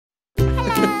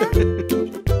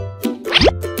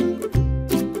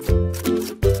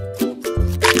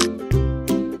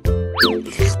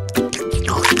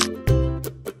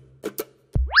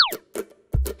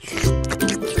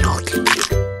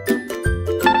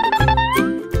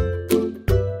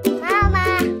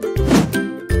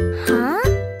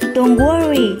Don't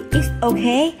worry, it's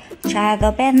okay. Try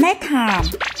again next time.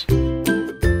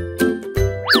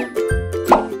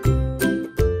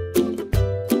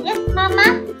 Yes, Mama.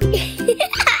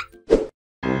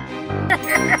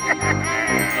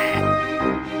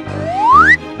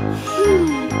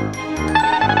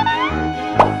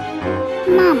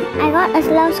 Mom, I got a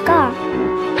slow score.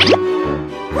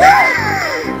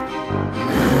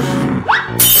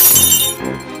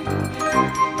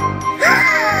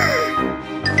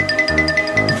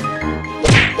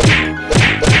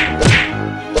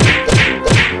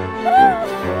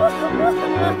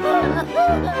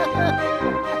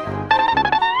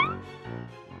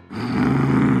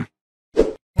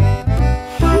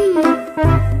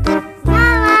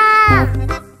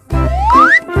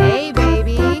 Hey,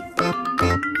 baby.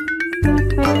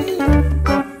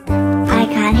 I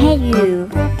can't hear you.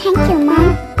 Thank you, Mom.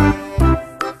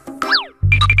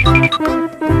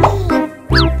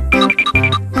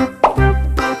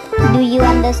 Do you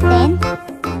understand?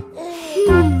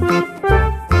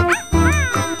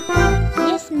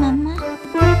 Yes, Mama.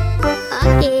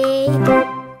 Okay.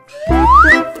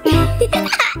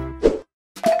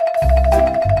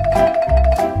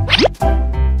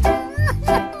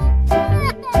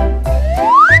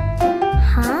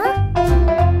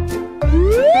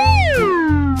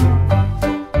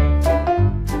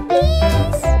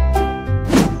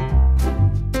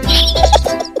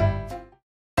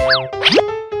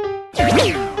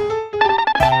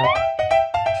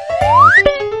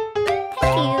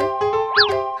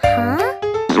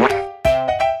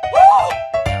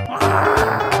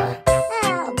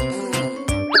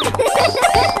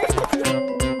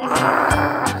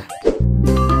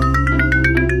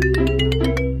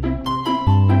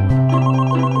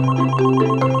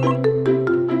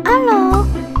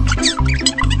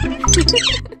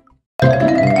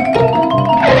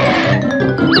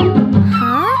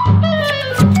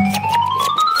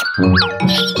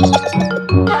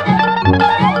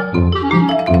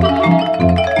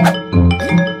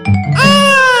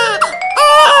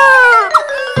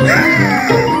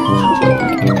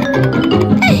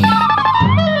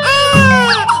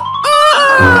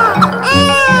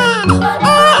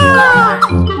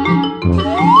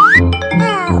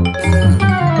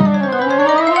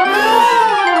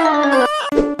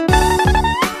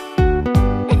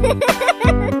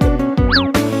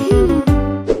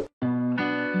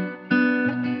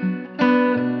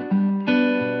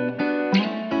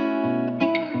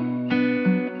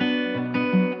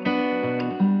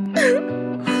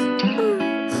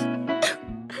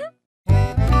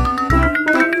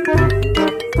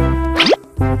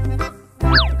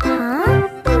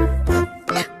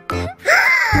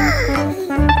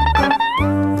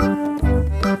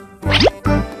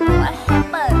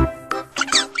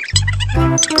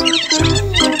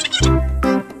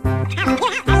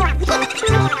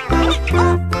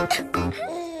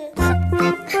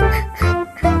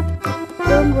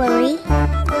 Don't worry.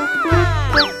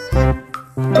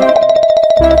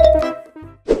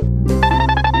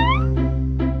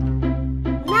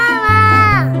 Mama!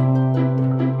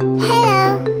 Hello.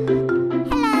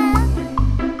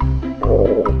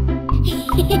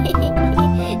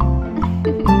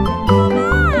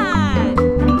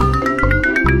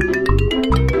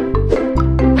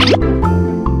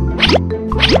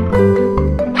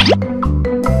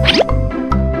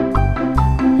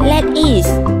 Let's eat.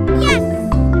 Yes.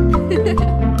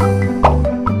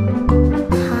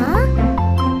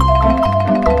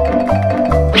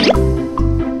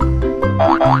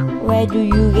 Where do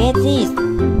you get this?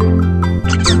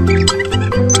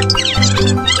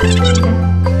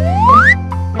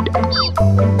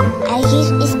 I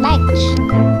use this bag.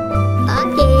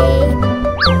 Okay.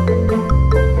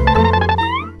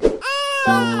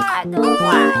 Don't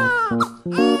cry.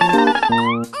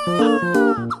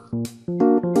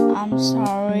 I'm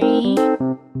sorry.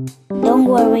 Don't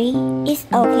worry, it's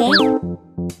okay.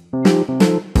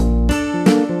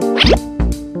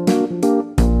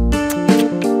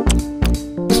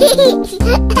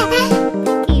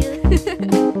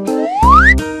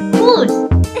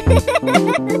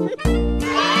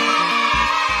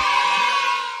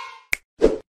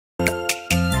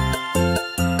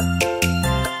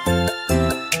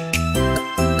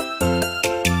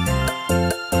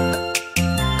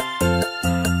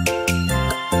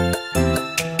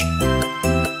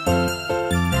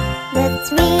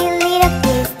 Let's really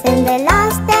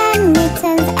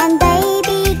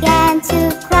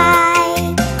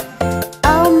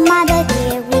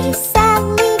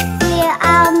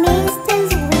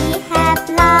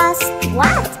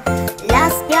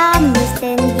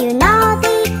listen, you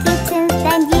naughty kittens,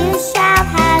 then you shall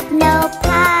have no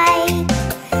pie.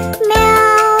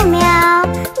 Meow, meow,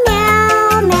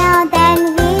 meow, meow,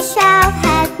 then we shall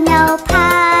have no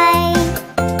pie.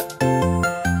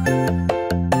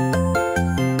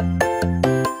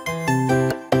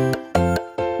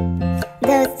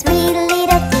 The three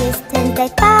little kittens, they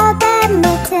found their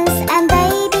mittens and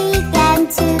they began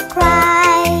to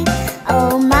cry.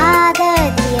 Oh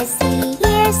mother dear, see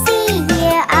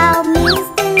here, our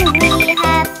mitten we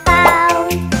have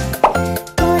found.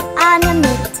 Put on your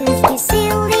mittens, you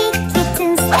silly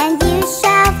kittens, and you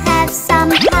shall have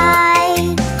some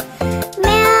pie.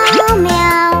 Meow,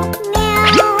 meow, meow,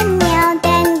 meow,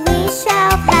 then we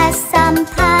shall have some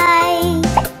pie.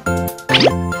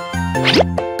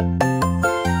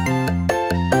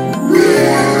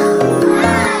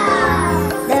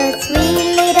 The three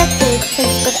little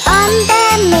kittens put on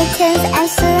their mittens and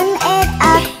soon ate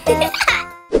up the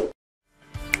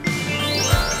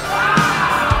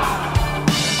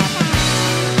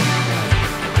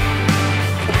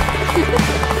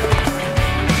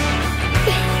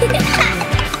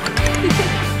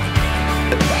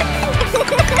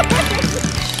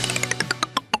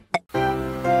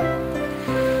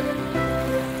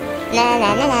la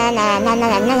la la la la la la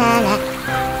la la la.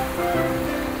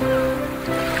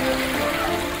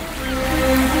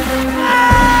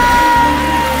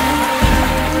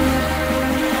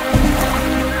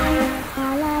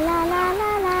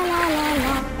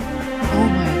 Oh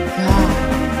my God.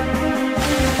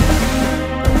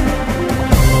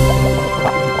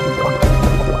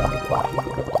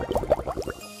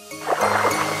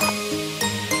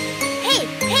 Hey,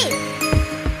 hey!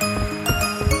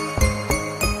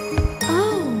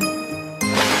 Oh.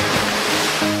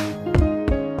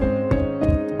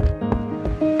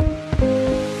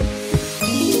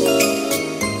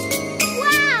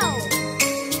 Wow!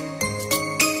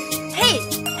 Hey,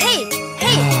 hey,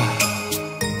 hey!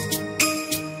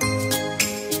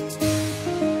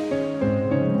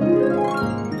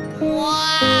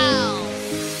 Wow!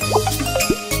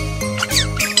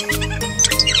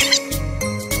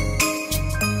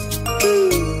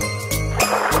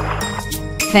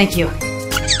 Thank you.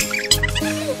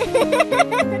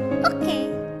 Okay.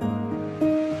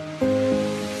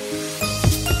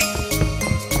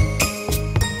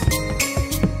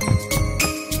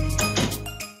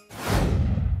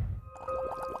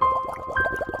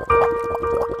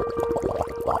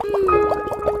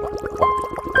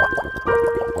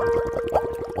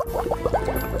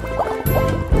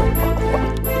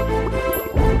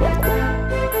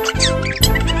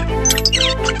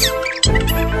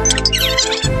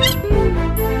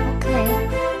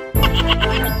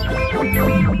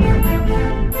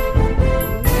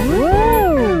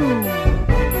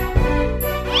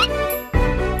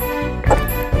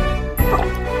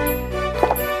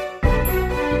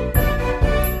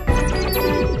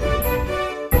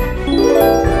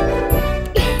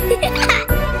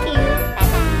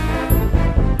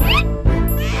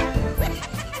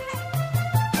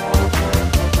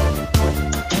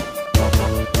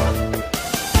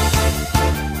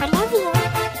 I love you.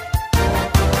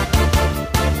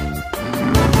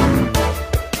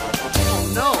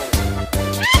 No!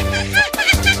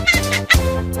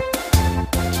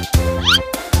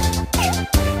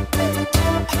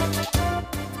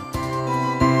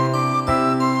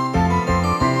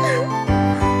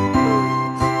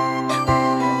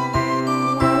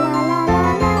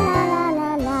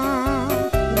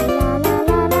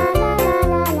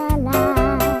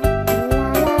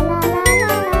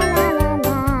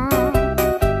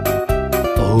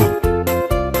 Oh.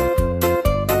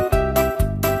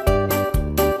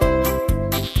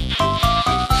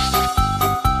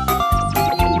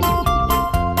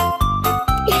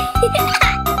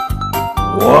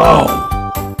 Wow!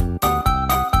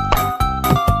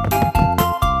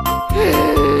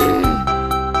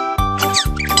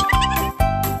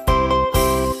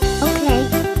 Okay.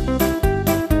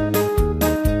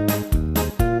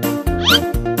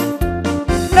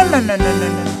 No, no, no, no, no,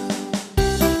 no.